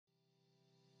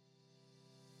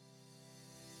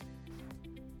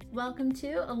Welcome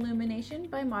to Illumination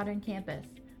by Modern Campus,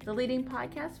 the leading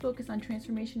podcast focused on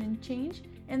transformation and change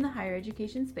in the higher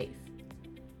education space.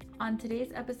 On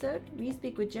today's episode, we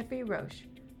speak with Jeffrey Roche,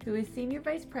 who is Senior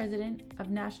Vice President of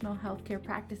National Healthcare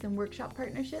Practice and Workshop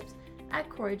Partnerships at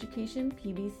Core Education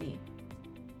PBC.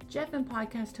 Jeff and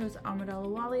podcast host Ahmed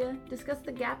Alawalia discuss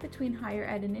the gap between higher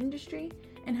ed and industry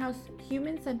and how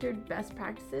human-centered best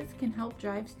practices can help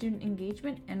drive student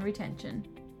engagement and retention.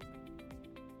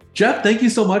 Jeff, thank you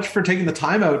so much for taking the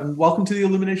time out and welcome to the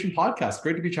Illumination podcast.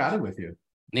 Great to be chatting with you.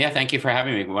 Yeah, thank you for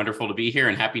having me. Wonderful to be here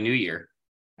and Happy New Year.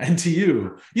 And to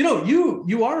you. You know,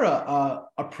 you are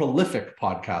a prolific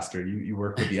podcaster. You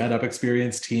work with the EdUp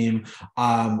Experience team.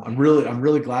 I'm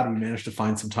really glad we managed to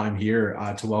find some time here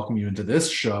to welcome you into this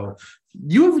show.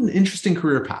 You have an interesting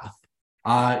career path.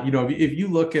 If you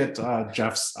look at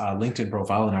Jeff's LinkedIn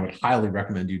profile, and I would highly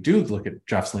recommend you do look at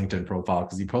Jeff's LinkedIn profile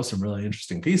because he posts some really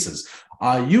interesting pieces.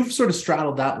 You've sort of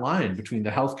straddled that line between the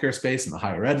healthcare space and the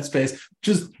higher ed space, which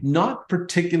is not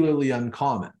particularly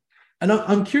uncommon. And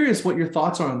I'm curious what your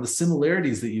thoughts are on the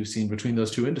similarities that you've seen between those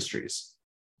two industries.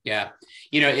 Yeah,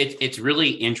 it's really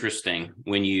interesting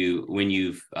when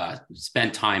you've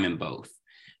spent time in both,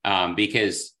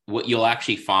 because what you'll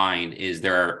actually find is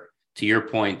to your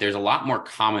point, there's a lot more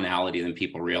commonality than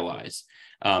people realize.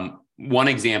 One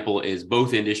example is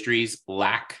both industries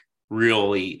lack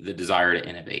really the desire to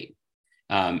innovate.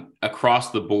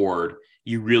 Across the board,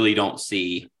 you really don't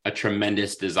see a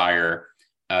tremendous desire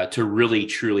to really,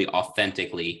 truly,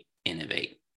 authentically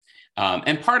innovate.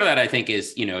 And part of that, I think,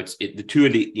 is, it's the two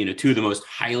of the most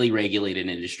highly regulated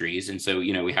industries. And so,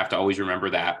 we have to always remember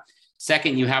that.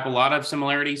 Second, you have a lot of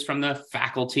similarities from the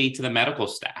faculty to the medical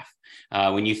staff.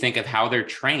 When you think of how they're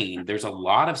trained, there's a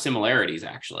lot of similarities,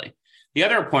 actually. The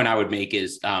other point I would make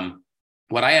is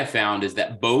what I have found is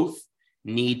that both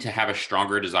need to have a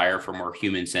stronger desire for more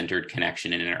human-centered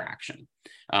connection and interaction.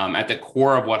 At the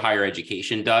core of what higher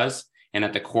education does, and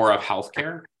at the core of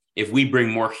healthcare, if we bring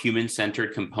more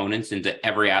human-centered components into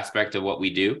every aspect of what we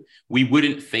do, we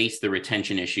wouldn't face the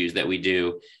retention issues that we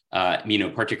do,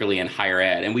 particularly in higher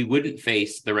ed. And we wouldn't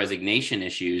face the resignation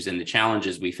issues and the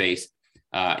challenges we face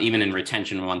even in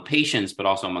retention among patients, but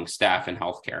also among staff in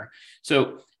healthcare.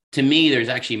 So to me, there's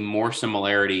actually more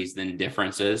similarities than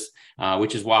differences,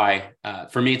 which is why,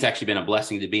 for me, it's actually been a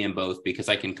blessing to be in both because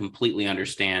I can completely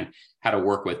understand how to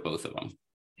work with both of them.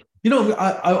 I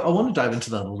want to dive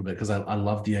into that a little bit because I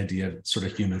love the idea of sort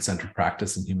of human-centered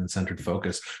practice and human-centered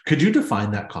focus. Could you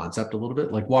define that concept a little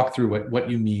bit? Like walk through what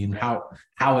you mean, how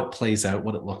it plays out,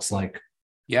 what it looks like?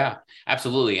 Yeah,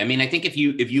 absolutely. I mean, I think if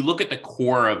you look at the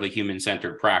core of a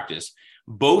human-centered practice,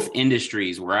 both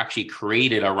industries were actually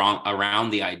created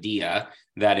around the idea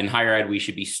that in higher ed, we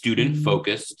should be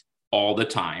student-focused all the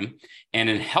time. And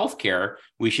in healthcare,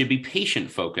 we should be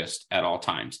patient-focused at all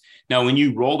times. Now, when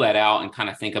you roll that out and kind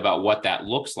of think about what that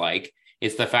looks like,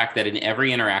 it's the fact that in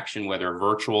every interaction, whether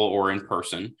virtual or in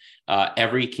person,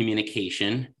 every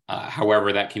communication,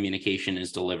 however that communication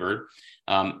is delivered,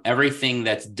 everything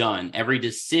that's done, every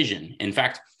decision. In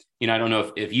fact, I don't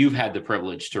know if you've had the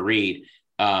privilege to read,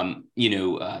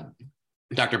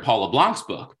 Dr. Paul LeBlanc's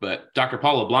book, but Dr.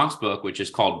 Paul LeBlanc's book, which is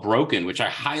called Broken, which I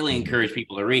highly encourage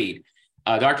people to read.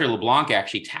 Dr. LeBlanc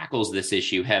actually tackles this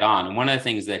issue head on. And one of the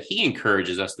things that he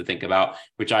encourages us to think about,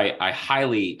 which I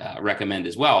highly recommend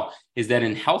as well, is that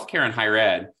in healthcare and higher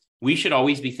ed, we should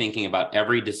always be thinking about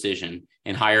every decision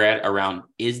in higher ed around,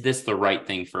 is this the right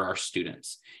thing for our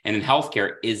students? And in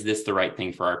healthcare, is this the right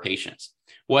thing for our patients?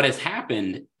 What has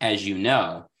happened, as you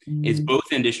know, is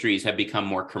both industries have become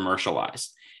more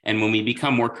commercialized. And when we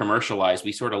become more commercialized,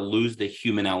 we sort of lose the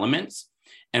human elements.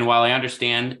 And while I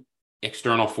understand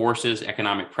external forces,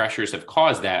 economic pressures have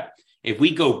caused that, if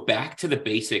we go back to the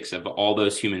basics of all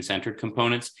those human-centered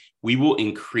components, we will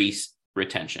increase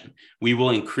retention. We will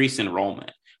increase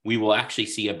enrollment. We will actually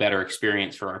see a better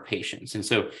experience for our patients. And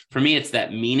so for me, it's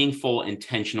that meaningful,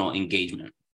 intentional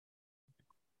engagement.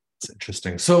 It's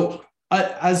interesting. So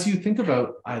as you think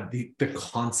about the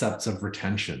concepts of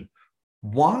retention,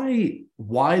 why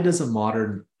does a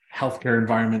modern healthcare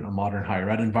environment, a modern higher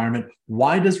ed environment,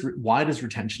 why does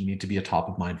retention need to be a top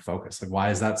of mind focus? Like,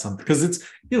 why is that something? Because it's,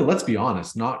 let's be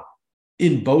honest, not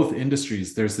in both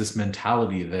industries, there's this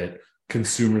mentality that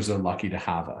consumers are lucky to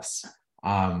have us.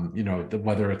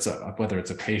 Whether it's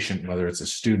a patient, whether it's a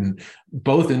student,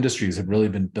 both industries have really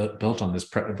been built on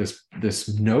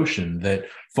this notion that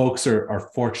folks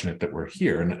are fortunate that we're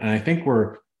here, and I think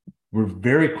we're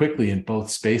very quickly in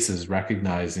both spaces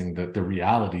recognizing that the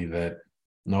reality that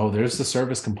no, there's the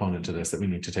service component to this that we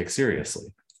need to take seriously.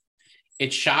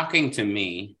 It's shocking to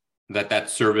me that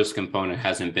service component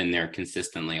hasn't been there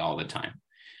consistently all the time.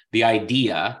 the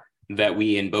idea that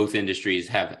we in both industries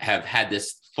have had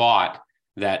this thought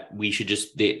that we should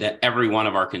that every one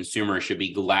of our consumers should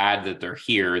be glad that they're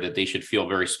here, that they should feel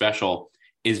very special,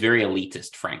 is very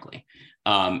elitist, frankly.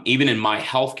 Even in my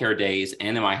healthcare days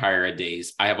and in my higher ed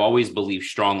days, I have always believed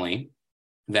strongly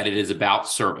that it is about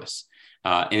service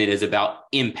and it is about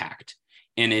impact.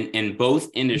 And in both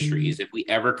industries, if we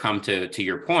ever come to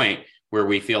your point, where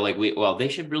we feel like they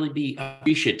should really be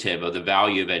appreciative of the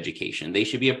value of education. They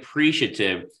should be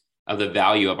appreciative of the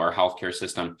value of our healthcare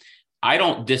system. I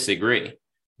don't disagree,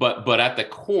 but at the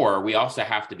core, we also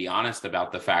have to be honest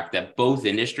about the fact that both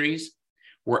industries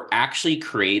were actually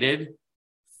created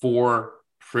for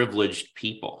privileged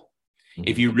people. Mm-hmm.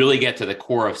 If you really get to the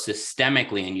core of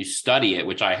systemically and you study it,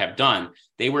 which I have done,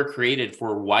 they were created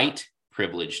for white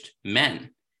privileged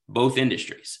men, both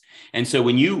industries. And so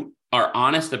when you are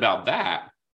honest about that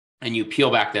and you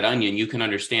peel back that onion, you can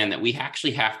understand that we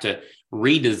actually have to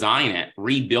redesign it,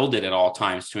 rebuild it at all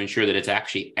times to ensure that it's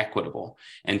actually equitable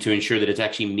and to ensure that it's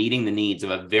actually meeting the needs of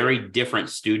a very different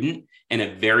student and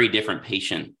a very different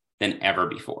patient than ever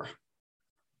before.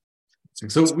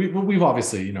 So we've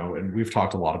obviously, and we've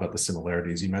talked a lot about the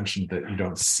similarities. You mentioned that you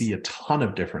don't see a ton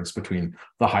of difference between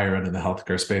the higher ed and the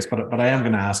healthcare space, but I am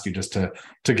going to ask you just to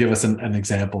give us an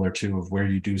example or two of where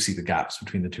you do see the gaps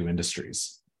between the two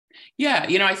industries. Yeah,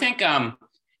 I think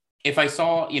if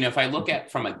I look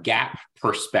at from a gap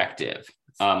perspective,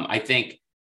 I think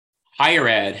higher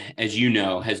ed, as you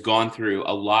know, has gone through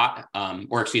a lot,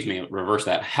 reverse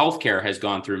that. Healthcare has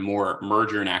gone through more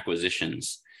merger and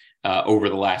acquisitions over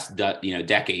the last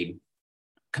decade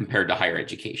compared to higher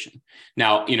education.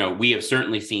 Now, we have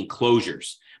certainly seen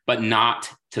closures, but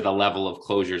not to the level of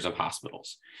closures of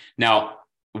hospitals. Now,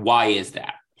 why is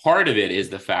that? Part of it is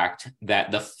the fact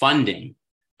that the funding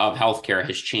of healthcare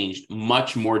has changed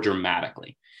much more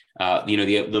dramatically.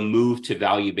 The move to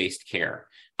value-based care,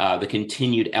 the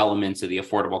continued elements of the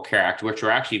Affordable Care Act, which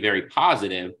were actually very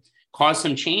positive, caused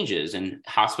some changes in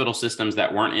hospital systems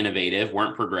that weren't innovative,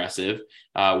 weren't progressive,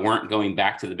 weren't going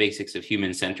back to the basics of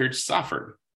human-centered,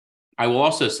 suffered. I will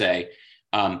also say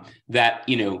that,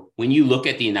 when you look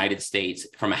at the United States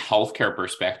from a healthcare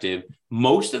perspective,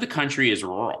 most of the country is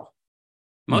rural.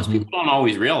 Most people don't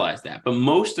always realize that, but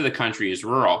most of the country is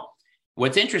rural.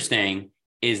 What's interesting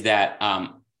is that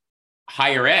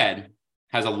higher ed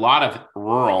has a lot of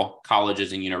rural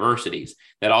colleges and universities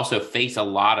that also face a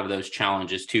lot of those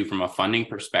challenges too from a funding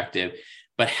perspective.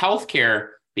 But healthcare,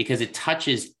 because it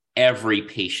touches every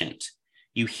patient,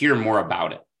 you hear more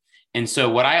about it. And so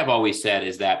what I have always said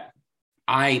is that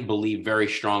I believe very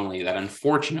strongly that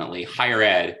unfortunately higher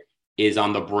ed is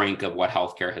on the brink of what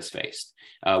healthcare has faced.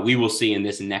 We will see in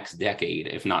this next decade,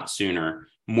 if not sooner,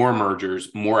 more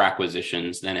mergers, more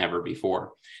acquisitions than ever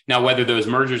before. Now, whether those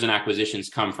mergers and acquisitions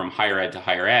come from higher ed to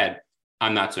higher ed,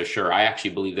 I'm not so sure. I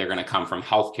actually believe they're going to come from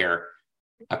healthcare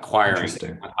acquiring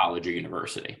a college or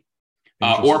university,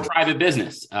 or private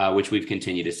business, which we've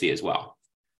continued to see as well.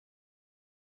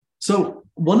 So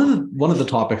one of the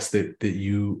topics that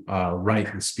you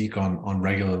write and speak on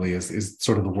regularly is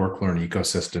sort of the work-learn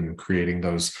ecosystem, creating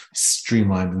those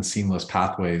streamlined and seamless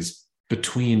pathways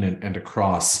between and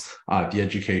across the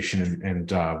education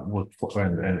and work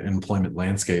and employment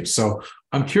landscape. So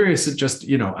I'm curious, just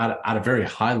at a very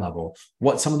high level,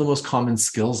 what some of the most common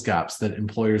skills gaps that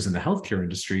employers in the healthcare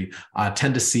industry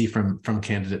tend to see from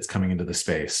candidates coming into the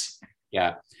space.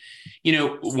 Yeah.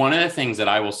 One of the things that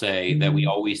I will say that we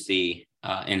always see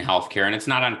in healthcare, and it's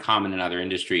not uncommon in other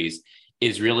industries,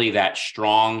 is really that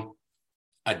strong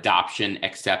adoption,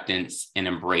 acceptance, and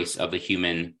embrace of the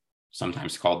human,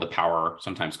 sometimes called the power,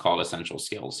 sometimes called essential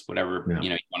skills, whatever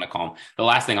you want to call them. The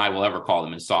last thing I will ever call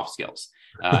them is soft skills.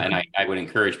 And I would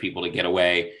encourage people to get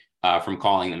away from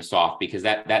calling them soft, because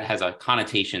that has a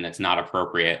connotation that's not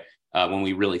appropriate when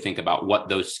we really think about what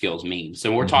those skills mean.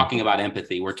 So we're talking about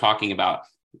empathy. We're talking about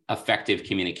effective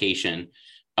communication.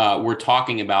 We're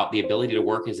talking about the ability to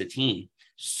work as a team.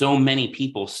 So many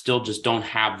people still just don't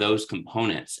have those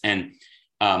components. And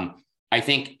I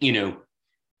think,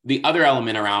 the other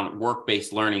element around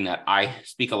work-based learning that I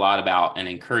speak a lot about and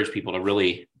encourage people to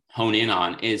really hone in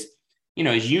on is,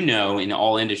 as in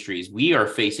all industries, we are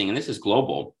facing, and this is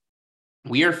global,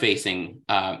 we are facing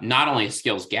not only a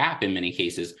skills gap in many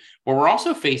cases, but we're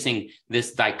also facing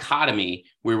this dichotomy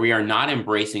where we are not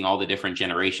embracing all the different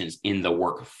generations in the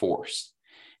workforce.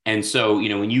 And so,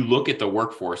 when you look at the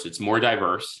workforce, it's more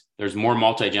diverse. There's more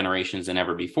multi-generations than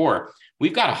ever before.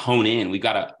 We've got to hone in. We've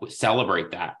got to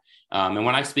celebrate that. And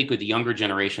when I speak with the younger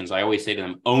generations, I always say to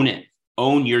them, own it,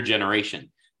 own your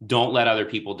generation. Don't let other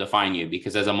people define you,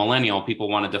 because as a millennial, people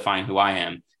want to define who I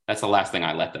am. That's the last thing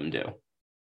I let them do.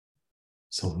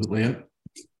 Absolutely. And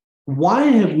why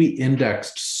have we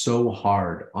indexed so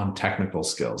hard on technical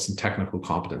skills and technical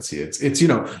competency? It's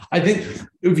I think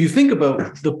if you think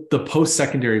about the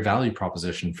post-secondary value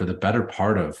proposition for the better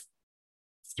part of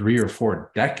 3 or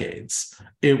 4 decades,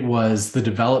 it was the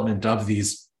development of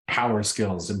these power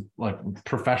skills and like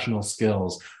professional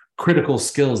skills, critical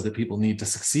skills that people need to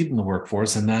succeed in the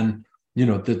workforce. And then,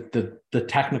 the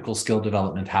technical skill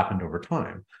development happened over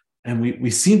time. And we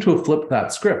seem to have flipped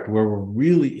that script where we're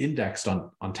really indexed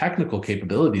on technical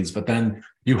capabilities, but then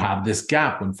you have this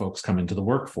gap when folks come into the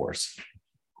workforce.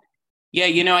 Yeah,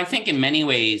 I think in many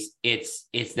ways it's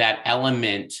that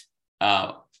element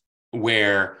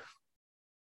where,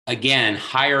 again,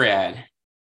 higher ed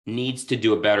needs to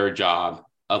do a better job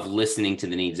of listening to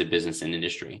the needs of business and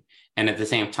industry. And at the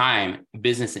same time,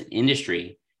 business and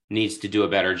industry needs to do a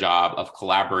better job of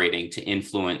collaborating to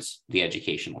influence the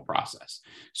educational process.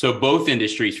 So both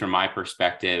industries, from my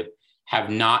perspective, have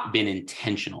not been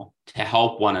intentional to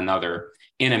help one another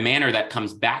in a manner that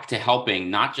comes back to helping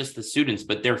not just the students,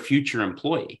 but their future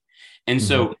employee. And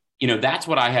so, that's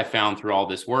what I have found through all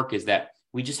this work, is that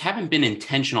we just haven't been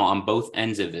intentional on both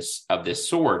ends of this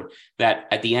sword, that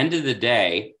at the end of the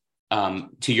day,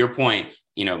 to your point,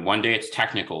 one day it's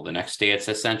technical, the next day it's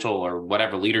essential or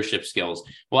whatever leadership skills.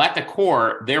 Well, at the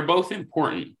core, they're both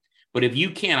important. But if you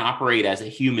can't operate as a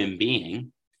human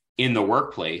being in the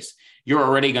workplace, you're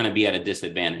already going to be at a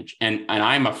disadvantage. And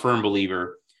I'm a firm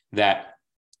believer that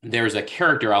there's a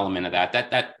character element of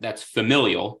that's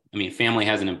familial. I mean, family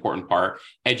has an important part.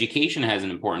 Education has an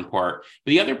important part.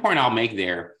 But the other point I'll make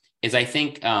there is, I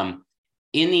think in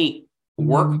the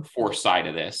workforce side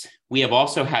of this, we have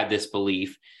also had this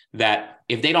belief that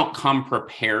if they don't come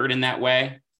prepared in that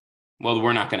way, well,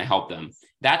 we're not going to help them.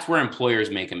 That's where employers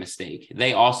make a mistake.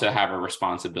 They also have a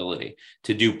responsibility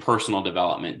to do personal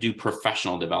development, do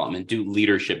professional development, do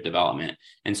leadership development.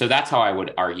 And so that's how I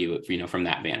would argue it, from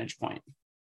that vantage point.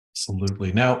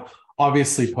 Absolutely. Now,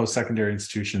 obviously, post-secondary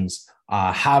institutions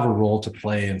have a role to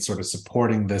play in sort of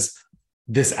supporting this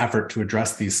effort to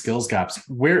address these skills gaps.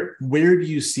 Where do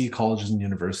you see colleges and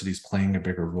universities playing a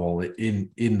bigger role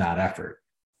in that effort?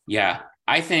 Yeah,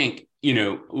 I think,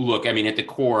 look, I mean, at the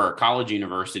core, college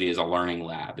university is a learning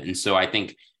lab. And so I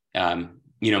think,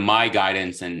 my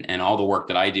guidance and all the work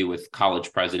that I do with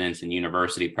college presidents and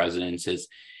university presidents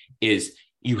is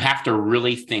you have to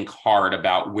really think hard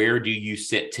about where do you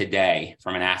sit today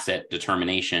from an asset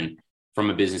determination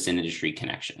from a business and industry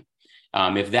connection.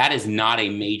 If that is not a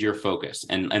major focus,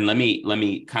 and let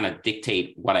me kind of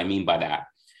dictate what I mean by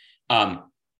that.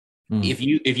 If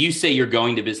you say you're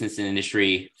going to business and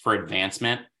industry for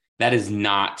advancement, that is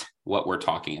not what we're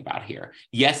talking about here.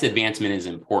 Yes, advancement is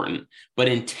important, but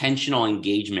intentional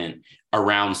engagement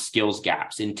around skills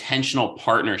gaps, intentional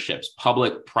partnerships,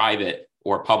 public-private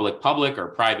or public-public or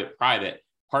private-private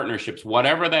partnerships,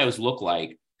 whatever those look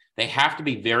like, they have to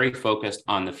be very focused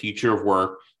on the future of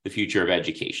work, the future of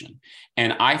education.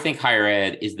 And I think higher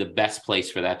ed is the best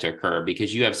place for that to occur,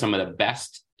 because you have some of the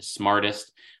best,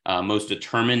 smartest, most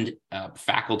determined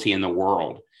faculty in the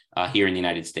world here in the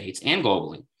United States and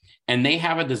globally. And they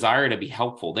have a desire to be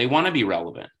helpful. They want to be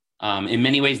relevant. In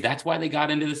many ways, that's why they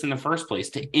got into this in the first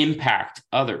place, to impact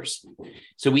others.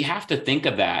 So we have to think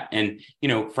of that. And,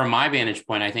 from my vantage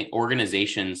point, I think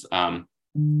organizations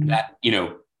that,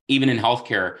 even in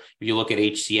healthcare, if you look at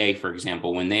HCA, for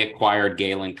example, when they acquired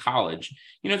Galen College,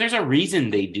 there's a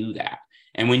reason they do that.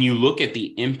 And when you look at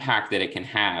the impact that it can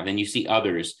have, and you see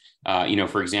others,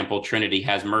 for example, Trinity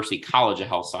has Mercy College of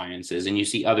Health Sciences, and you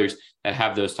see others that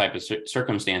have those type of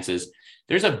circumstances,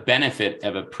 there's a benefit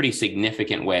of a pretty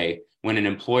significant way when an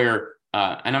employer,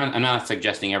 and I'm not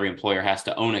suggesting every employer has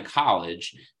to own a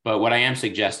college, but what I am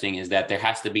suggesting is that there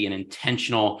has to be an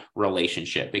intentional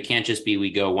relationship. It can't just be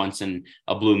we go once in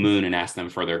a blue moon and ask them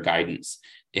for their guidance.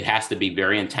 It has to be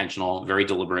very intentional, very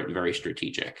deliberate, and very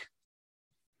strategic.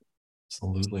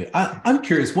 Absolutely. I'm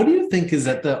curious, what do you think is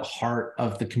at the heart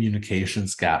of the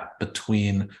communications gap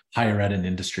between higher ed and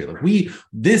industry?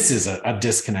 This is a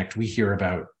disconnect we hear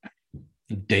about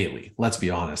daily. Let's be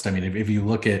honest. I mean, if you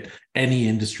look at any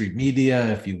industry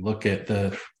media, if you look at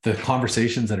the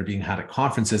conversations that are being had at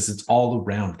conferences, it's all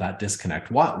around that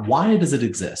disconnect. Why does it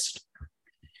exist?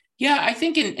 Yeah, I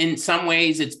think in some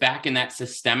ways it's back in that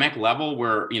systemic level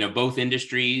where, both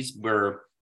industries were,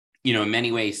 in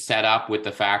many ways set up with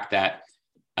the fact that,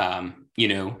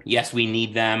 yes, we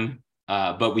need them,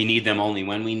 but we need them only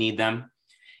when we need them.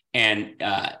 And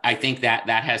I think that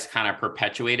has kind of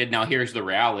perpetuated. Now, here's the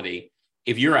reality.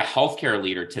 If you're a healthcare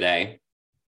leader today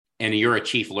and you're a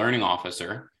chief learning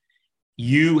officer,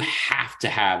 you have to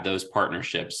have those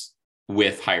partnerships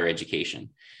with higher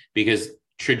education, because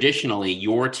traditionally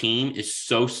your team is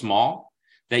so small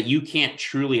that you can't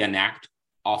truly enact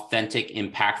authentic,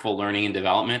 impactful learning and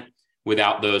development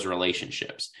without those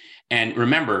relationships. And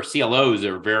remember, CLOs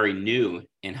are very new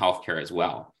in healthcare as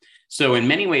well. So in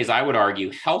many ways, I would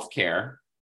argue healthcare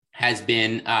has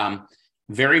been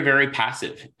very, very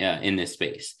passive in this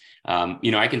space.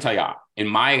 I can tell you, in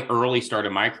my early start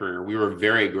of my career, we were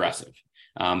very aggressive,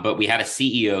 but we had a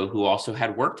CEO who also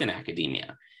had worked in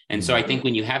academia. And so I think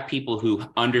when you have people who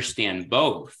understand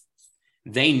both,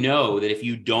 they know that if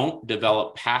you don't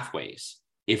develop pathways,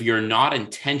 if you're not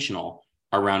intentional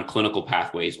around clinical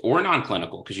pathways or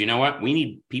non-clinical, because you know what, we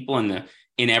need people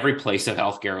in every place of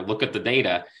healthcare. Look at the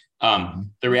data.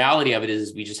 The reality of it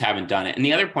is we just haven't done it. And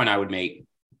the other point I would make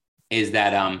is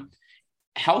that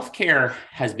healthcare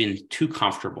has been too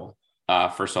comfortable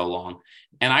for so long.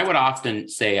 And I would often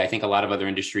say, I think a lot of other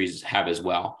industries have as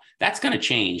well. That's going to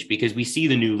change because we see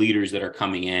the new leaders that are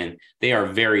coming in. They are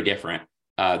very different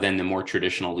than the more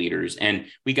traditional leaders. And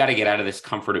we got to get out of this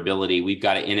comfortability. We've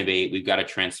got to innovate. We've got to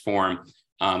transform.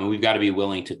 And we've got to be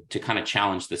willing to kind of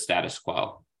challenge the status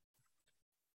quo.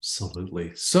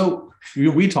 Absolutely. So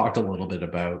we talked a little bit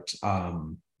about,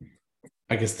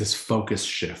 I guess, this focus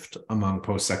shift among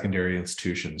post-secondary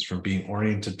institutions from being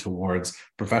oriented towards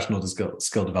professional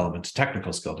skill development to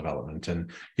technical skill development.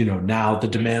 And, now the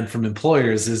demand from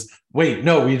employers is, wait,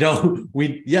 no, we don't.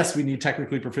 Yes, we need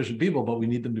technically proficient people, but we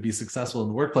need them to be successful in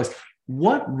the workplace.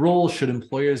 What role should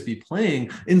employers be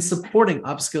playing in supporting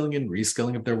upskilling and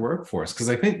reskilling of their workforce? Because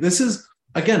I think this is,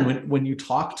 again, when you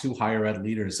talk to higher ed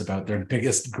leaders about their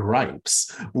biggest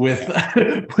gripes with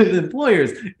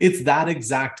employers, it's that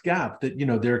exact gap that,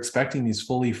 they're expecting these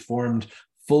fully formed,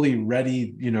 fully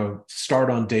ready, start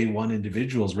on day one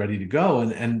individuals ready to go.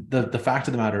 And the fact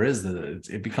of the matter is that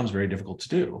it becomes very difficult to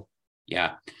do.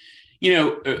 Yeah.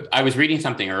 I was reading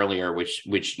something earlier, which,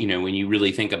 when you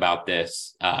really think about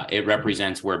this, it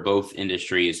represents where both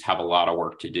industries have a lot of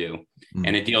work to do.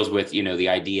 And it deals with, the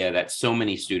idea that so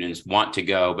many students want to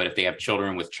go, but if they have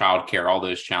children with childcare, all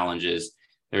those challenges,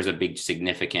 there's a big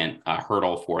significant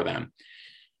hurdle for them.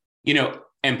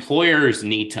 Employers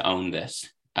need to own this.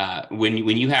 When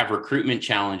you have recruitment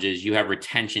challenges, you have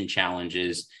retention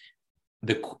challenges.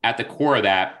 At the core of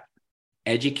that,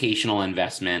 educational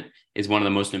investment is one of the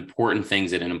most important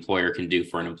things that an employer can do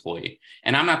for an employee.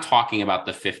 And I'm not talking about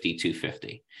the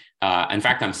 5250. In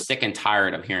fact, I'm sick and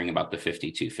tired of hearing about the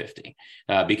 5250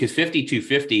 because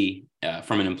 5250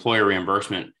 from an employer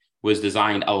reimbursement was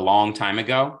designed a long time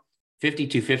ago.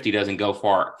 5250 doesn't go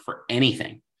far for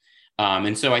anything.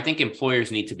 And so I think employers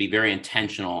need to be very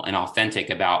intentional and authentic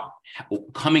about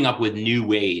coming up with new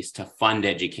ways to fund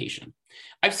education.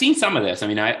 I've seen some of this. I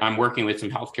mean, I'm working with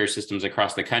some healthcare systems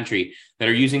across the country that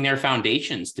are using their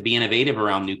foundations to be innovative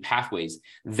around new pathways.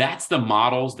 That's the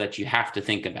models that you have to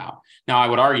think about. Now, I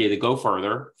would argue to go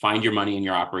further, find your money in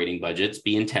your operating budgets,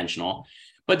 be intentional.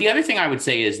 But the other thing I would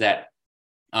say is that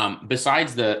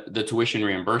besides the tuition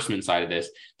reimbursement side of this,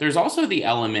 there's also the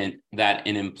element that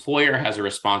an employer has a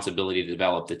responsibility to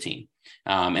develop the team.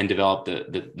 And develop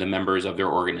the members of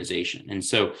their organization. And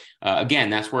so, again,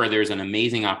 that's where there's an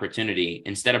amazing opportunity.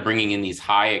 Instead of bringing in these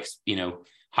high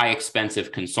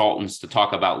expensive consultants to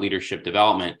talk about leadership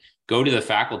development, go to the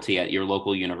faculty at your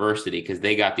local university because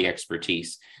they got the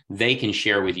expertise. They can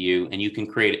share with you, and you can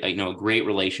create a great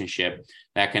relationship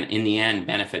that can, in the end,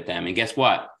 benefit them. And guess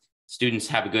what? Students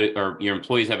have a good, or your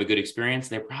employees have a good experience.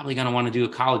 They're probably going to want to do a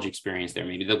college experience there.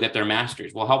 Maybe they'll get their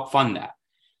master's. We'll help fund that.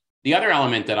 The other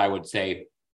element that I would say,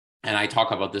 and I talk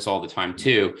about this all the time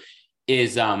too,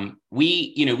 is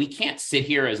we can't sit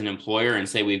here as an employer and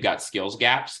say we've got skills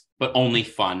gaps, but only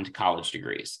fund college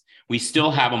degrees. We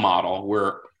still have a model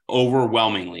where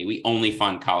overwhelmingly we only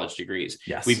fund college degrees.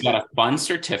 Yes. We've got to fund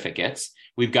certificates.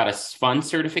 We've got to fund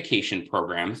certification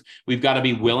programs. We've got to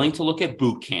be willing to look at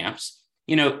boot camps.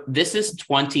 This is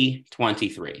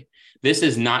 2023. This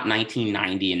is not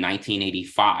 1990 and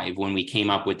 1985 when we came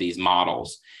up with these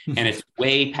models. And it's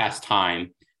way past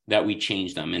time that we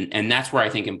change them. And that's where I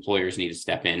think employers need to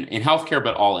step in healthcare,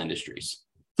 but all industries.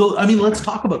 So, let's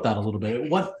talk about that a little bit.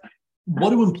 What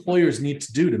do employers need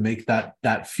to do to make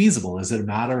that feasible? Is it a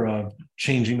matter of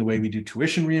changing the way we do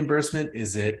tuition reimbursement?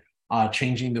 Is it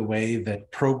changing the way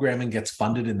that programming gets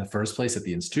funded in the first place at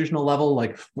the institutional level?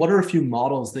 Like, what are a few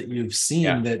models that you've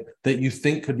seen that you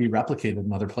think could be replicated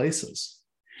in other places?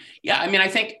 Yeah, I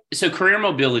think so. Career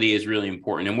mobility is really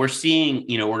important. And we're seeing,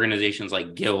 organizations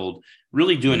like Guild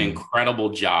really do an incredible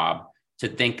job to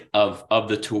think of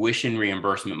the tuition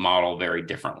reimbursement model very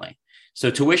differently. So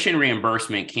tuition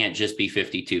reimbursement can't just be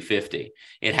 5250.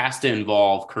 It has to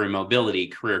involve career mobility,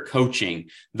 career coaching,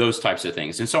 those types of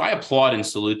things. And so I applaud and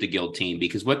salute the Guild team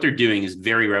because what they're doing is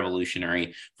very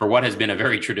revolutionary for what has been a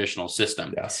very traditional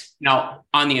system. Yes. Now,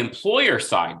 on the employer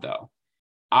side, though,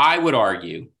 I would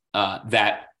argue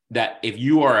that if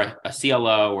you are a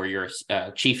CLO or you're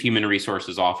a chief human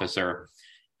resources officer,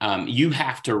 you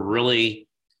have to really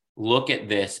look at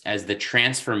this as the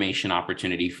transformation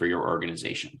opportunity for your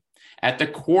organization. At the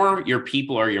core, your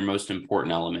people are your most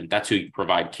important element. That's who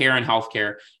provide care and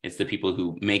healthcare. It's the people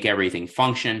who make everything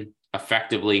function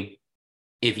effectively.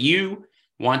 If you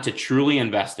want to truly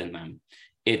invest in them,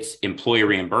 it's employee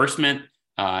reimbursement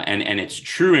and it's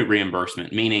true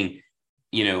reimbursement, meaning,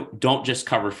 don't just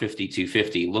cover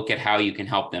 5250. Look at how you can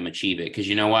help them achieve it. Because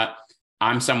you know what?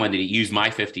 I'm someone that used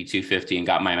my 5250 and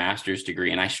got my master's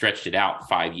degree, and I stretched it out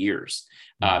 5 years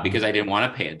because I didn't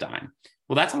want to pay a dime.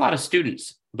 Well, that's a lot of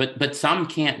students, but some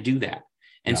can't do that.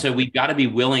 And so we've got to be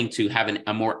willing to have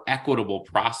a more equitable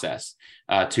process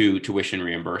to tuition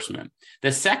reimbursement.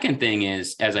 The second thing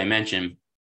is, as I mentioned,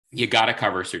 you got to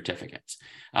cover certificates.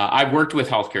 I've worked with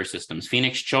healthcare systems.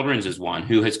 Phoenix Children's is one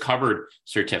who has covered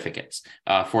certificates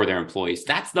for their employees.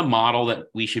 That's the model that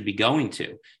we should be going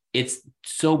to. It's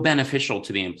so beneficial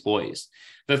to the employees.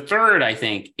 The third, I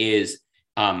think, is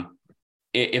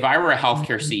if I were a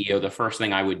healthcare CEO, the first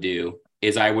thing I would do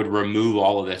is I would remove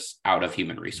all of this out of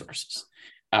human resources.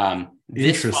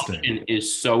 This function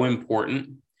is so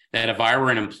important that if I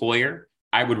were an employer,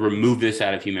 I would remove this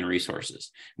out of human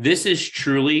resources. This is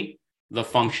truly the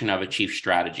function of a chief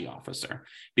strategy officer,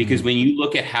 because when you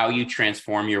look at how you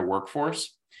transform your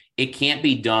workforce, it can't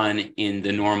be done in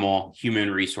the normal human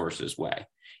resources way.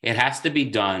 It has to be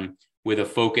done with a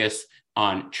focus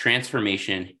on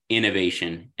transformation,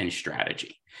 innovation, and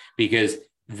strategy, because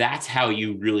that's how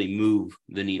you really move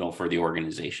the needle for the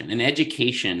organization. And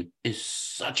education is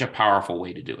such a powerful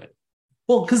way to do it.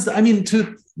 Well, because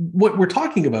what we're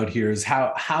talking about here is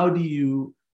how do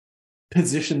you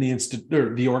position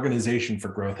the organization for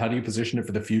growth? How do you position it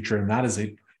for the future? And that is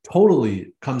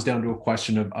totally comes down to a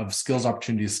question of skills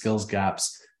opportunities, skills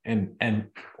gaps, and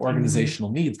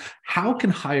organizational needs. How can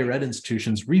higher ed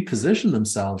institutions reposition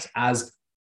themselves as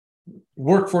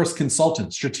workforce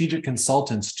consultants, strategic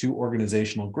consultants to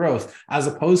organizational growth, as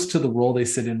opposed to the role they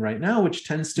sit in right now, which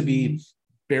tends to be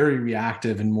very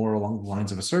reactive and more along the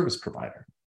lines of a service provider?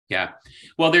 Yeah.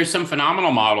 Well, there's some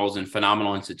phenomenal models and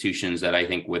phenomenal institutions that I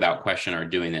think without question are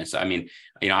doing this. I mean,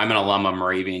 I'm an alum of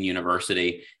Moravian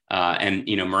University, and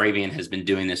Moravian has been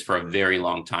doing this for a very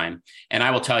long time. And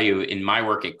I will tell you, in my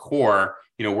work at CORE,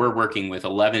 we're working with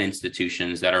 11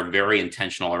 institutions that are very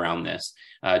intentional around this.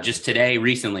 Just today,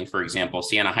 recently, for example,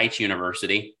 Siena Heights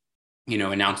University,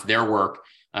 announced their work,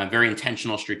 very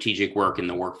intentional strategic work in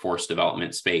the workforce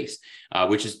development space,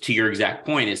 which is, to your exact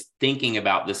point, is thinking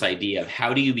about this idea of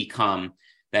how do you become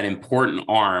that important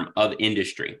arm of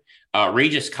industry.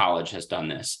 Regis College has done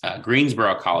this.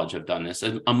 Greensboro College have done this,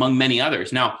 among many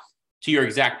others. Now, to your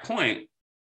exact point,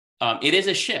 it is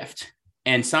a shift.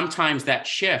 And sometimes that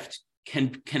shift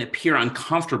can appear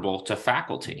uncomfortable to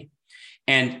faculty.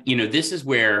 And, this is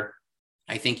where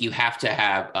I think you have to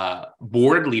have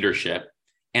board leadership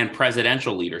and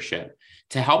presidential leadership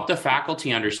to help the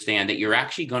faculty understand that you're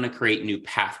actually going to create new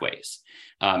pathways.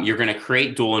 You're going to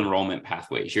create dual enrollment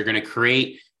pathways. You're going to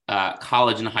create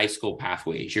college and high school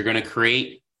pathways. You're going to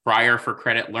create prior for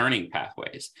credit learning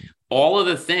pathways. All of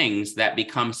the things that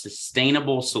become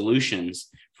sustainable solutions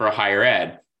for higher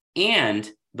ed. And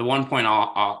the one point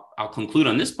I'll conclude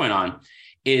on this point on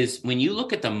is when you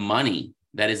look at the money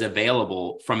that is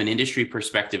available from an industry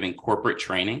perspective in corporate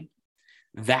training,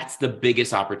 that's the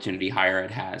biggest opportunity higher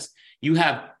ed has. You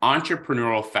have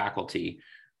entrepreneurial faculty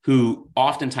who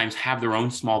oftentimes have their own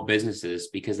small businesses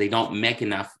because they don't make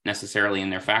enough necessarily in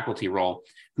their faculty role,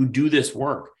 who do this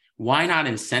work. Why not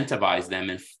incentivize them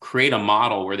and create a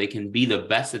model where they can be the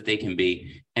best that they can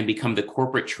be and become the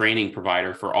corporate training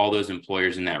provider for all those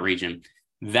employers in that region?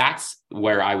 That's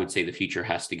where I would say the future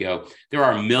has to go. There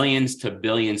are millions to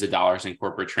billions of dollars in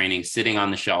corporate training sitting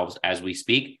on the shelves as we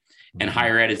speak, and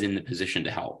higher ed is in the position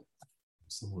to help.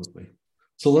 Absolutely.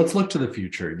 So let's look to the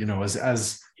future.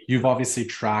 As you've obviously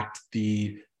tracked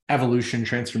the evolution,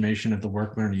 transformation of the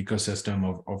work learn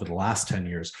ecosystem over the last 10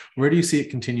 years, where do you see it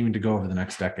continuing to go over the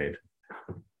next decade?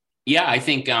 Yeah, I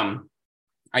think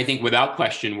without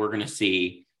question, we're going to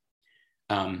see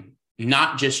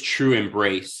not just true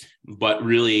embrace, but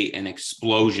really an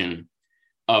explosion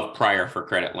of prior for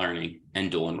credit learning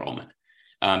and dual enrollment.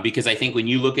 Because I think when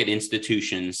you look at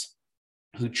institutions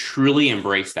who truly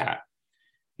embrace that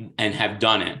and have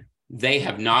done it, they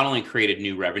have not only created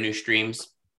new revenue streams,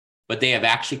 but they have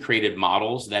actually created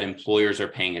models that employers are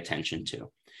paying attention to,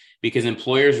 because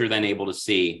employers are then able to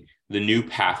see the new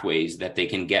pathways that they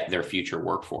can get their future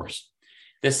workforce.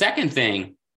 The second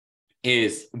thing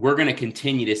is we're going to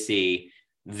continue to see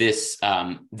this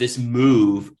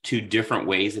move to different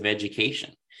ways of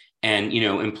education. And,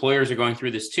 employers are going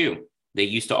through this too. They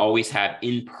used to always have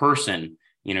in-person,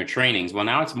 trainings. Well,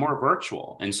 now it's more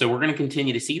virtual. And so we're going to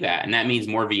continue to see that. And that means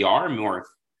more VR, more,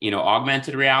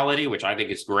 augmented reality, which I think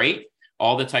is great.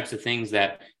 All the types of things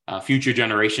that future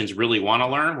generations really want to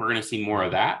learn. We're going to see more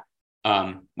of that,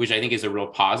 which I think is a real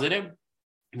positive.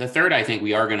 The third, I think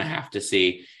we are going to have to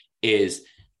see is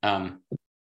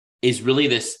really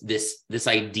this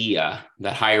idea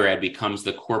that higher ed becomes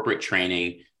the corporate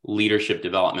training leadership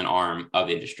development arm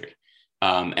of industry.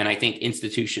 And I think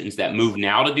institutions that move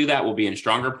now to do that will be in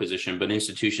stronger position, but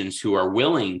institutions who are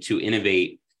willing to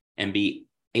innovate and be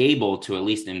able to at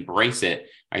least embrace it,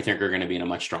 I think are going to be in a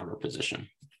much stronger position.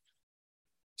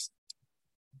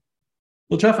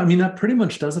 Well, Jeff, that pretty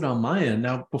much does it on my end.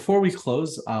 Now, before we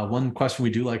close, one question we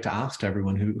do like to ask to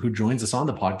everyone who joins us on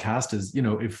the podcast is,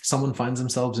 if someone finds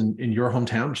themselves in your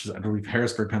hometown, which is, I believe,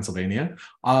 Harrisburg, Pennsylvania,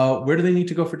 where do they need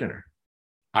to go for dinner?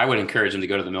 I would encourage them to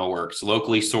go to the Millworks,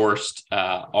 locally sourced,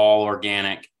 all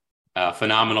organic,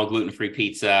 phenomenal gluten-free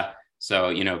pizza.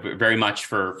 So, very much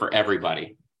for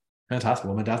everybody. Fantastic.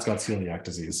 Well, my dad's got celiac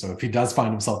disease. So if he does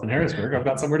find himself in Harrisburg, I've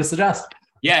got somewhere to suggest.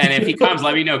 Yeah, and if he comes,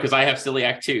 let me know, because I have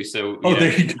celiac too. So,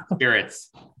 there you go.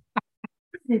 Spirits.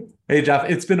 Hey, Jeff,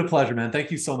 it's been a pleasure, man. Thank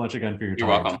you so much again for your time.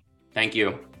 You're welcome. Thank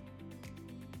you.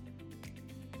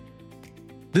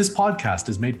 This podcast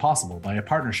is made possible by a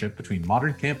partnership between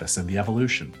Modern Campus and The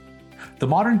Evolution. The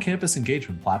Modern Campus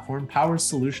Engagement Platform powers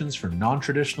solutions for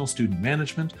non-traditional student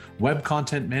management, web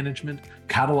content management,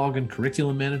 catalog and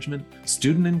curriculum management,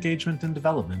 student engagement and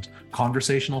development,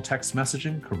 conversational text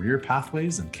messaging, career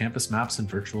pathways, and campus maps and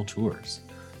virtual tours.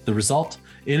 The result,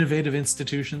 innovative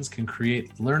institutions can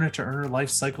create learner-to-earner life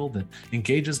cycle that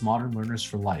engages modern learners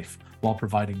for life, while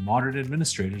providing modern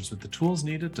administrators with the tools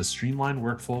needed to streamline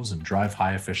workflows and drive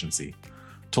high efficiency.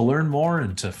 To learn more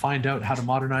and to find out how to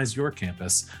modernize your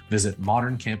campus, visit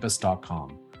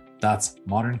moderncampus.com. That's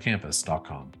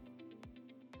moderncampus.com.